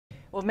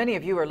Well, many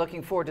of you are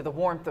looking forward to the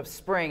warmth of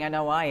spring. I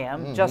know I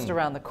am, just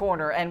around the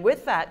corner. And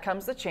with that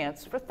comes the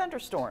chance for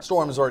thunderstorms.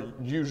 Storms are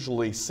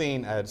usually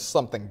seen as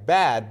something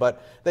bad,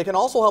 but they can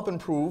also help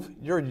improve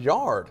your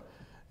yard.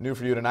 New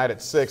for you tonight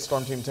at 6,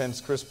 Storm Team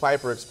 10's Chris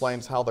Piper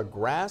explains how the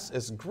grass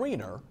is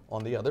greener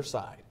on the other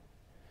side.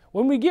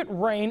 When we get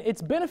rain,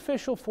 it's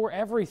beneficial for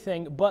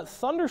everything, but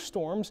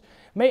thunderstorms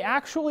may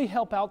actually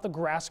help out the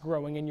grass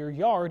growing in your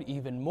yard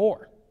even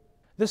more.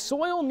 The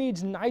soil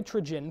needs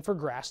nitrogen for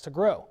grass to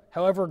grow.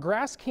 However,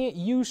 grass can't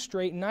use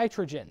straight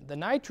nitrogen. The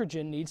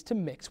nitrogen needs to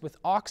mix with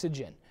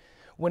oxygen.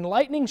 When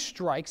lightning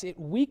strikes, it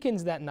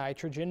weakens that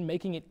nitrogen,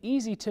 making it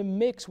easy to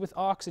mix with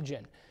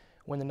oxygen.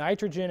 When the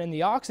nitrogen and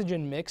the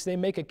oxygen mix, they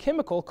make a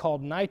chemical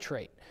called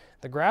nitrate.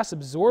 The grass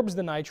absorbs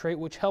the nitrate,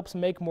 which helps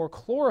make more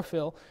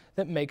chlorophyll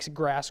that makes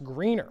grass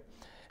greener.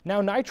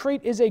 Now,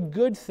 nitrate is a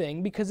good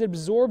thing because it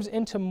absorbs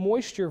into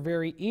moisture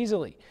very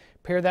easily.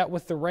 Pair that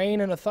with the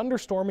rain and a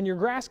thunderstorm and your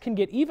grass can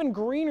get even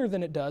greener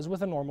than it does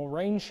with a normal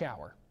rain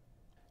shower.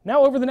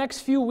 Now, over the next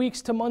few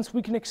weeks to months,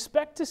 we can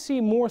expect to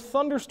see more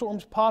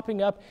thunderstorms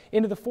popping up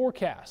into the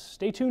forecast.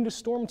 Stay tuned to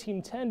Storm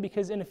Team 10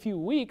 because in a few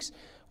weeks,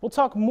 we'll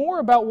talk more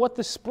about what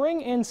the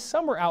spring and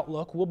summer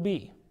outlook will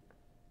be.